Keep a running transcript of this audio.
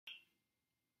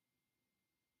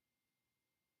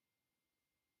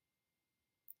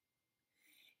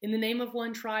In the name of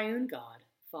one triune God,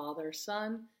 Father,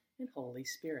 Son, and Holy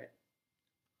Spirit.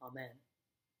 Amen.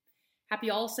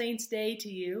 Happy All Saints' Day to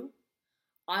you.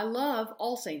 I love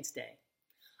All Saints' Day.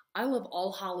 I love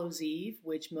All Hallows' Eve,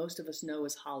 which most of us know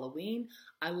as Halloween.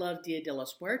 I love Dia de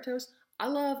los Muertos. I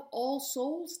love All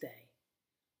Souls' Day.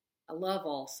 I love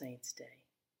All Saints' Day.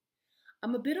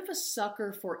 I'm a bit of a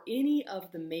sucker for any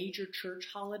of the major church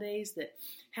holidays that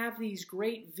have these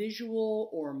great visual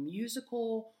or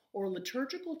musical or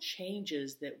liturgical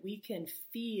changes that we can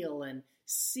feel and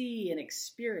see and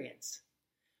experience.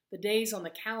 The days on the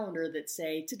calendar that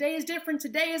say, today is different,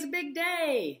 today is a big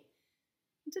day.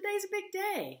 And today's a big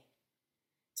day.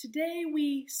 Today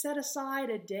we set aside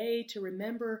a day to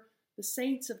remember the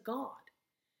saints of God.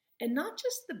 And not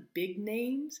just the big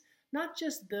names, not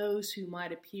just those who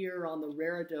might appear on the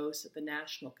reredos at the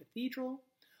National Cathedral,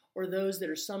 or those that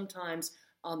are sometimes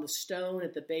on the stone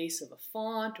at the base of a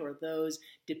font, or those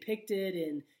depicted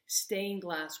in stained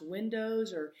glass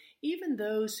windows, or even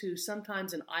those who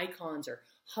sometimes in icons are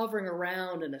hovering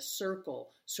around in a circle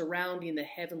surrounding the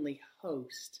heavenly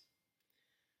host.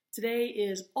 Today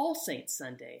is All Saints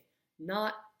Sunday,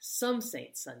 not Some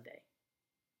Saints Sunday.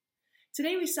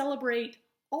 Today we celebrate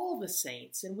all the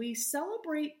saints, and we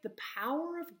celebrate the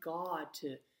power of God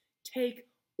to take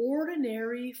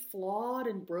ordinary, flawed,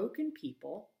 and broken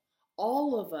people,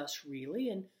 all of us really,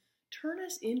 and turn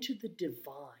us into the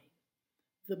divine,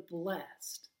 the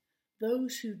blessed,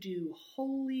 those who do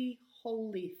holy,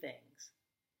 holy things.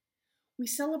 We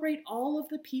celebrate all of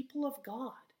the people of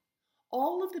God,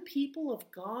 all of the people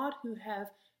of God who have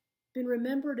been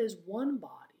remembered as one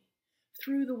body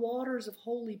through the waters of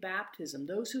holy baptism,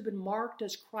 those who've been marked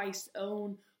as Christ's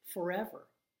own forever,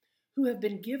 who have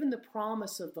been given the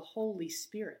promise of the Holy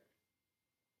Spirit.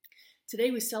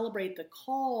 Today we celebrate the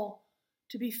call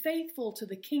to be faithful to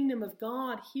the kingdom of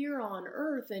God here on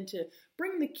earth and to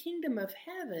bring the kingdom of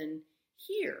heaven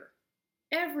here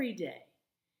every day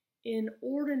in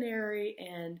ordinary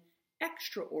and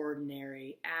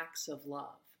extraordinary acts of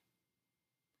love.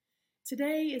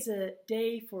 Today is a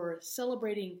day for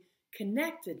celebrating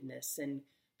connectedness and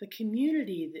the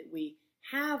community that we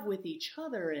have with each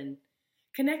other and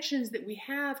connections that we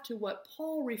have to what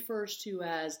Paul refers to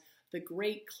as the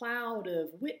great cloud of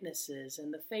witnesses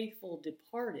and the faithful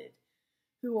departed,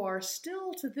 who are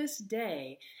still to this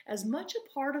day as much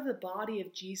a part of the body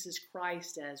of Jesus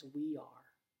Christ as we are.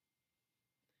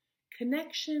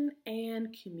 Connection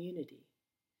and community.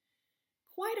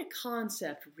 Quite a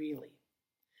concept, really.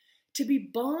 To be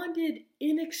bonded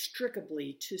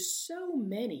inextricably to so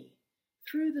many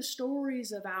through the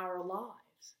stories of our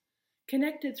lives,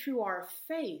 connected through our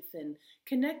faith and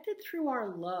connected through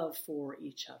our love for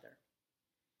each other.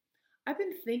 I've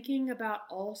been thinking about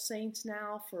All Saints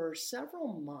now for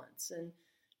several months, and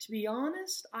to be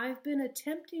honest, I've been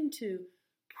attempting to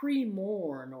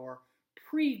pre-mourn or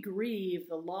pre-grieve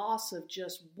the loss of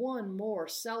just one more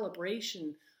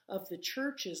celebration of the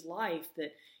church's life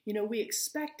that, we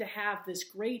expect to have this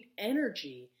great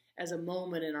energy as a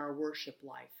moment in our worship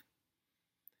life.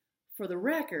 For the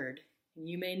record, and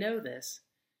you may know this,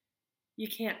 you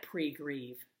can't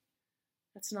pre-grieve.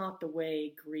 That's not the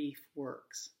way grief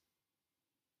works.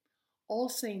 All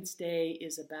Saints' Day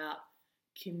is about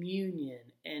communion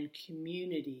and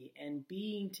community and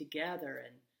being together,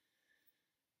 and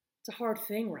it's a hard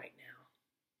thing right now.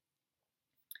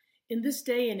 In this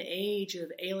day and age of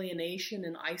alienation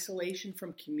and isolation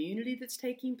from community that's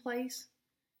taking place,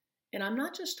 and I'm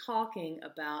not just talking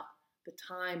about the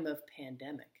time of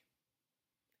pandemic,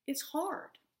 it's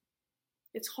hard.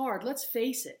 It's hard, let's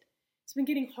face it. It's been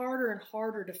getting harder and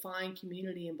harder to find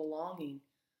community and belonging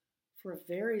for a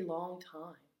very long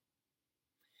time.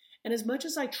 And as much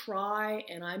as I try,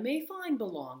 and I may find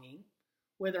belonging,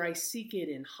 whether I seek it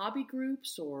in hobby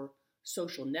groups or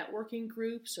social networking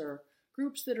groups or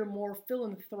groups that are more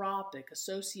philanthropic,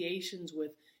 associations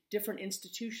with different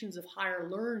institutions of higher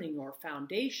learning or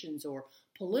foundations or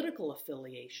political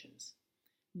affiliations,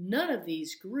 none of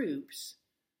these groups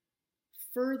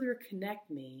further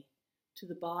connect me to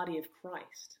the body of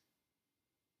Christ.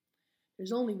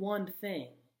 There's only one thing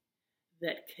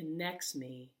that connects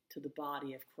me to the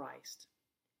body of Christ.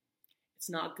 It's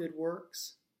not good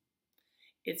works.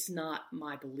 It's not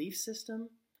my belief system.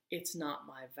 It's not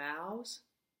my vows.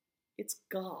 It's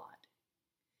God.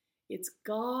 It's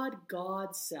God,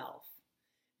 God's self,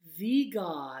 the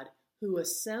God who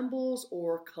assembles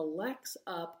or collects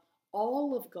up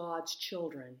all of God's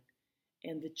children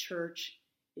and the church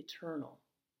eternal.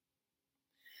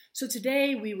 So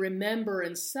today we remember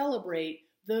and celebrate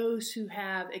those who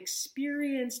have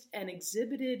experienced and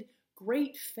exhibited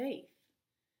great faith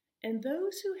and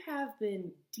those who have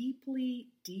been deeply,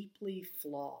 deeply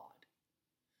flawed,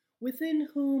 within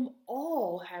whom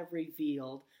all have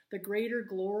revealed the greater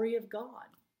glory of God.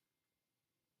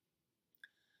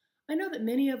 I know that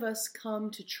many of us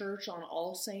come to church on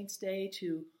All Saints' Day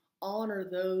to honor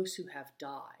those who have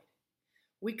died.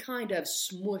 We kind of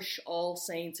smush All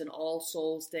Saints and All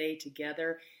Souls Day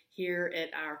together here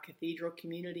at our cathedral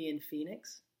community in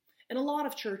Phoenix. And a lot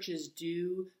of churches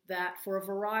do that for a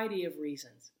variety of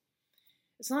reasons.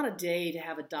 It's not a day to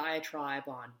have a diatribe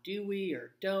on do we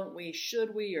or don't we,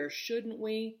 should we or shouldn't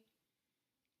we.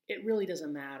 It really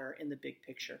doesn't matter in the big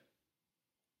picture.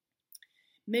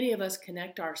 Many of us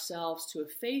connect ourselves to a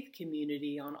faith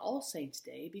community on All Saints'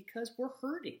 Day because we're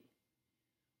hurting.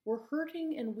 We're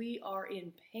hurting and we are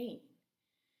in pain.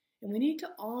 And we need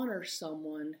to honor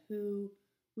someone who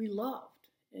we loved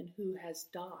and who has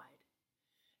died.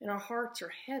 And our hearts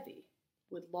are heavy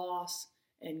with loss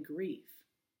and grief.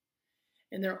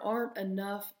 And there aren't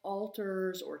enough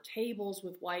altars or tables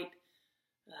with white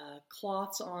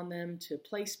cloths on them to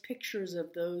place pictures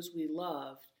of those we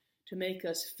loved to make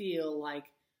us feel like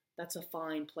that's a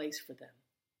fine place for them.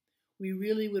 We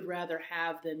really would rather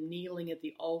have them kneeling at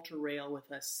the altar rail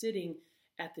with us, sitting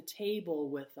at the table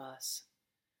with us,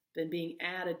 than being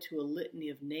added to a litany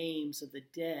of names of the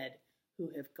dead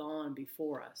who have gone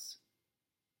before us.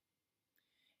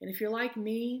 And if you're like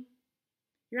me,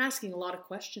 you're asking a lot of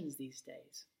questions these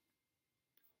days.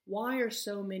 Why are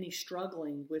so many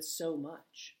struggling with so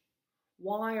much?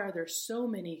 Why are there so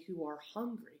many who are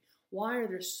hungry? Why are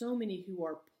there so many who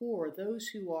are poor, those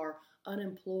who are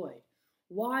unemployed?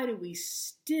 Why do we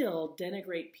still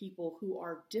denigrate people who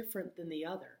are different than the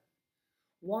other?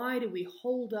 Why do we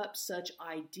hold up such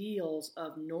ideals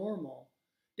of normal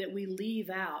that we leave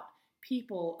out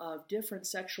people of different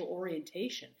sexual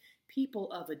orientation,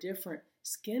 people of a different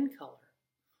skin color?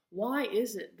 Why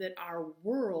is it that our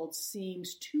world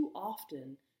seems too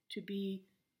often to be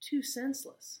too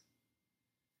senseless?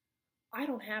 I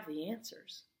don't have the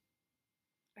answers.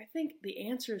 I think the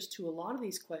answers to a lot of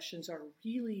these questions are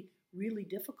really, really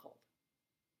difficult.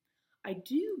 I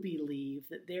do believe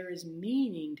that there is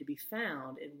meaning to be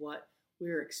found in what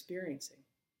we're experiencing.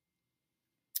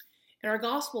 In our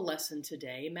gospel lesson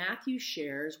today, Matthew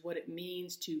shares what it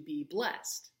means to be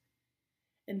blessed.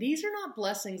 And these are not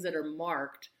blessings that are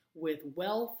marked with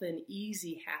wealth and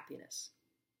easy happiness.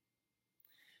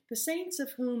 The saints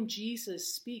of whom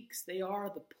Jesus speaks, they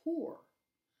are the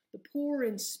poor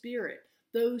in spirit,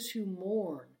 those who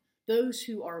mourn, those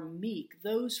who are meek,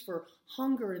 those for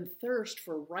hunger and thirst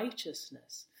for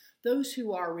righteousness, those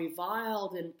who are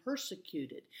reviled and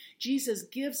persecuted. Jesus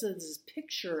gives us this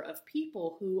picture of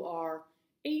people who are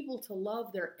able to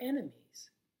love their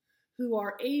enemies, who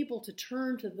are able to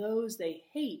turn to those they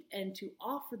hate and to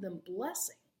offer them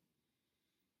blessing.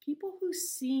 People who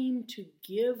seem to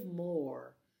give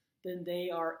more than they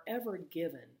are ever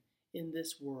given in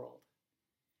this world.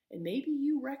 And maybe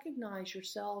you recognize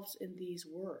yourselves in these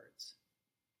words.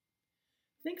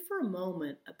 Think for a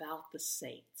moment about the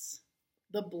saints,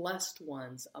 the blessed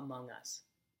ones among us.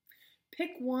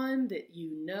 Pick one that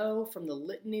you know from the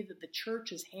litany that the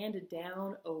church has handed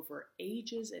down over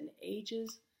ages and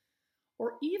ages,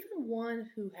 or even one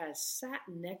who has sat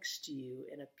next to you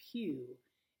in a pew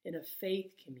in a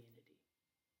faith community.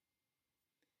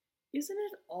 Isn't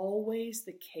it always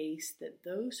the case that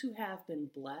those who have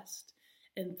been blessed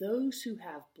and those who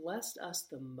have blessed us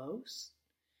the most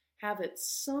have at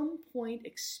some point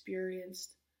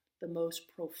experienced the most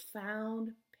profound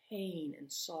pain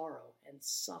and sorrow and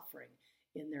suffering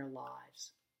in their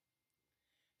lives?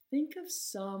 Think of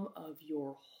some of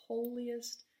your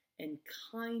holiest and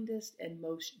kindest and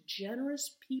most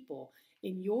generous people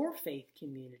in your faith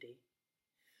community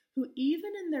who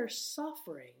even in their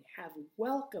suffering have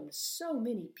welcomed so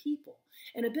many people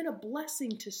and have been a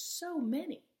blessing to so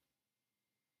many.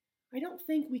 I don't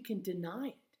think we can deny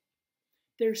it.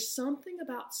 There's something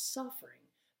about suffering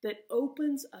that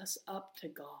opens us up to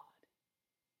God.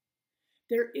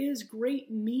 There is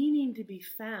great meaning to be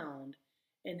found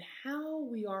in how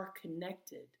we are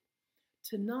connected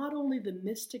to not only the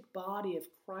mystic body of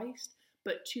Christ,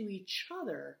 but to each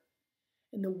other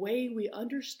in the way we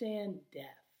understand death,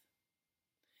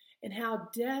 and how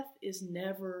death is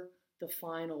never the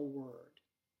final word.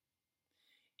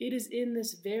 It is in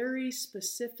this very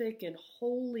specific and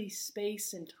holy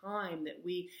space and time that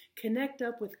we connect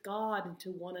up with God and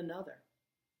to one another.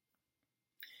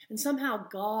 And somehow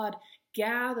God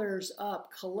gathers up,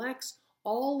 collects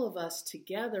all of us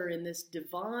together in this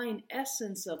divine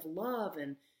essence of love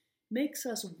and makes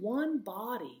us one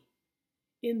body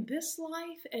in this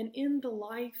life and in the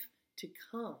life to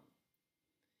come.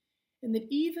 And that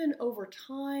even over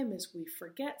time, as we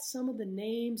forget some of the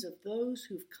names of those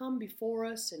who've come before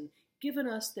us and given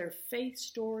us their faith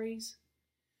stories,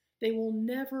 they will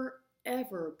never,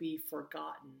 ever be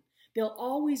forgotten. They'll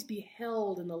always be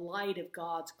held in the light of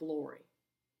God's glory.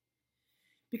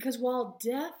 Because while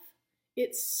death,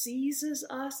 it seizes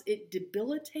us, it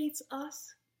debilitates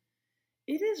us,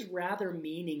 it is rather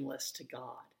meaningless to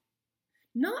God.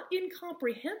 Not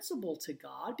incomprehensible to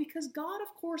God, because God,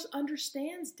 of course,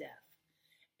 understands death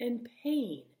and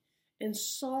pain and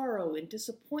sorrow and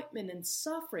disappointment and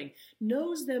suffering,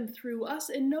 knows them through us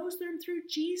and knows them through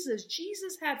Jesus.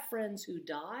 Jesus had friends who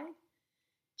died.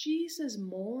 Jesus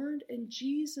mourned and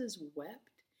Jesus wept.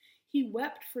 He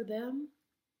wept for them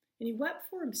and he wept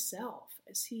for himself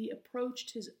as he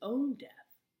approached his own death.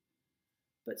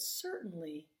 But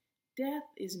certainly, death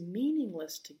is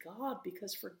meaningless to God,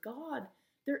 because for God,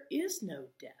 there is no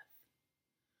death.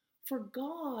 For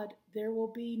God, there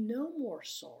will be no more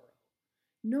sorrow,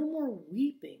 no more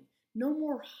weeping, no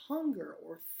more hunger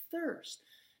or thirst,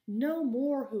 no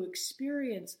more who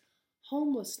experience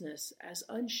homelessness as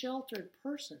unsheltered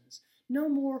persons, no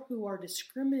more who are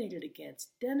discriminated against,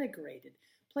 denigrated,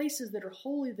 places that are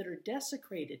holy that are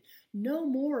desecrated, no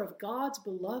more of God's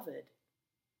beloved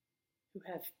who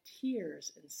have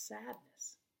tears and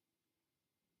sadness.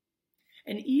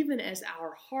 And even as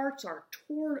our hearts are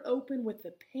torn open with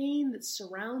the pain that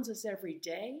surrounds us every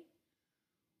day,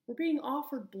 we're being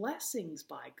offered blessings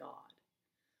by God.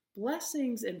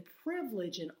 Blessings and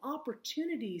privilege and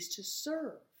opportunities to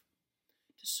serve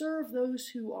those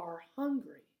who are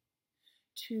hungry,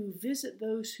 to visit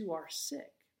those who are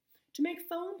sick, to make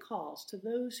phone calls to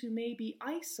those who may be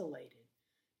isolated,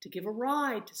 to give a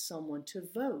ride to someone, to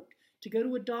vote, to go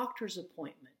to a doctor's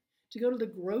appointment, to go to the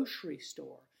grocery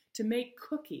store, to make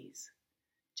cookies,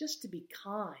 just to be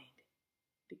kind,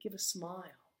 to give a smile.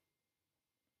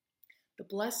 The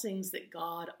blessings that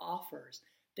God offers,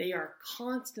 they are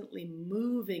constantly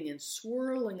moving and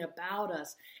swirling about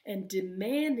us and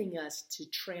demanding us to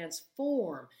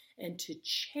transform and to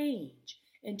change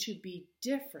and to be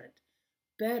different,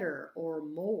 better, or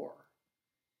more.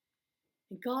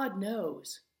 And God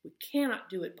knows we cannot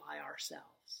do it by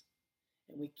ourselves,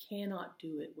 and we cannot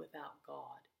do it without God.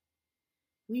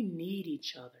 We need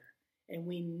each other, and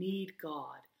we need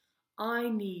God. I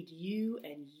need you,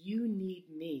 and you need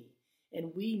me,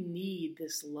 and we need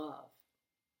this love.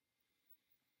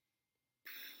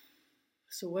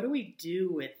 So what do we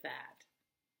do with that?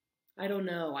 I don't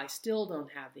know. I still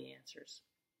don't have the answers.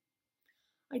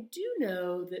 I do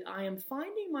know that I am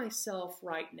finding myself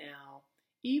right now,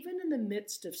 even in the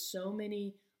midst of so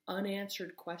many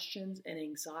unanswered questions and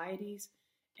anxieties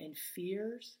and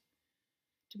fears,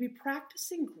 to be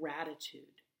practicing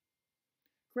gratitude.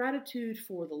 Gratitude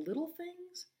for the little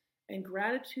things and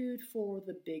gratitude for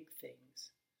the big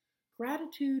things.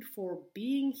 Gratitude for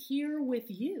being here with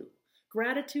you.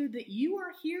 Gratitude that you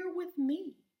are here with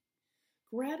me.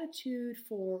 Gratitude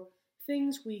for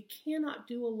things we cannot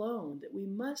do alone, that we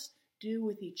must do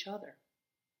with each other.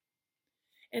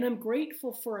 And I'm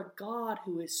grateful for a God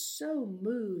who is so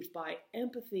moved by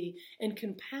empathy and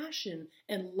compassion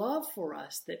and love for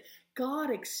us that God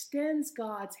extends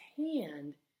God's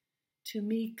hand to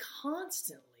me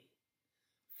constantly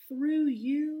through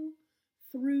you,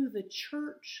 through the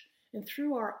church, and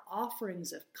through our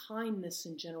offerings of kindness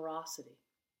and generosity.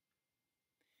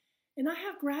 And I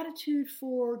have gratitude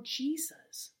for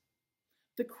Jesus,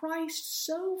 the Christ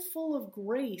so full of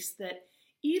grace that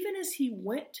even as he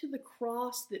went to the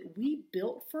cross that we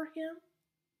built for him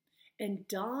and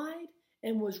died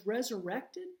and was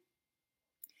resurrected,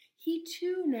 he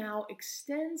too now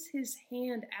extends his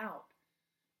hand out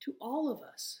to all of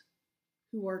us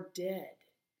who are dead,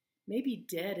 maybe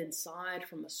dead inside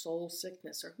from a soul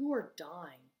sickness, or who are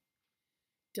dying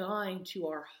to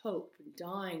our hope and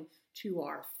dying to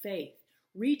our faith,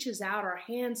 reaches out our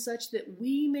hand such that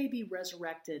we may be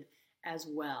resurrected as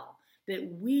well,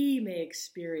 that we may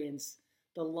experience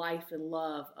the life and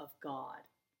love of God.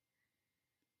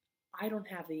 I don't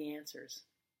have the answers.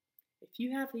 If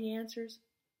you have the answers,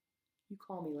 you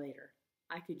call me later.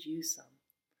 I could use some.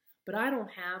 But I don't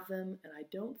have them, and I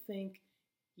don't think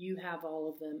you have all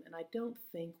of them, and I don't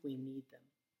think we need them.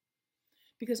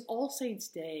 Because All Saints'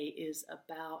 Day is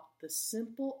about the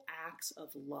simple acts of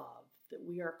love that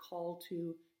we are called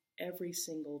to every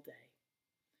single day.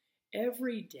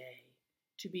 Every day,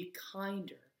 to be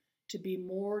kinder, to be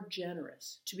more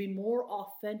generous, to be more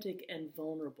authentic and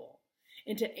vulnerable,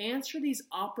 and to answer these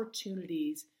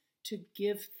opportunities to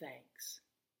give thanks.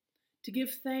 To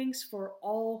give thanks for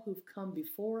all who've come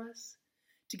before us,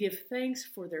 to give thanks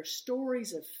for their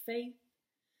stories of faith,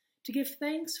 to give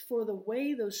thanks for the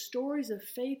way those stories of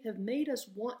faith have made us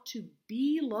want to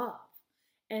be love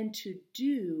and to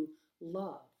do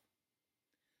love,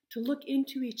 to look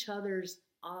into each other's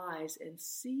eyes and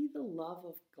see the love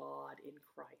of God in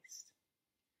Christ.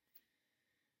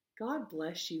 God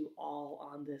bless you all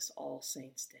on this All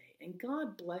Saints' Day, and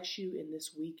God bless you in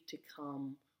this week to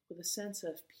come with a sense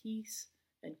of peace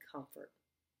and comfort,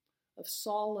 of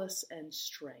solace and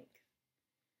strength,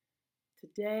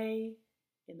 today,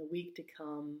 in the week to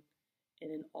come,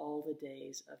 and in all the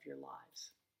days of your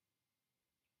lives.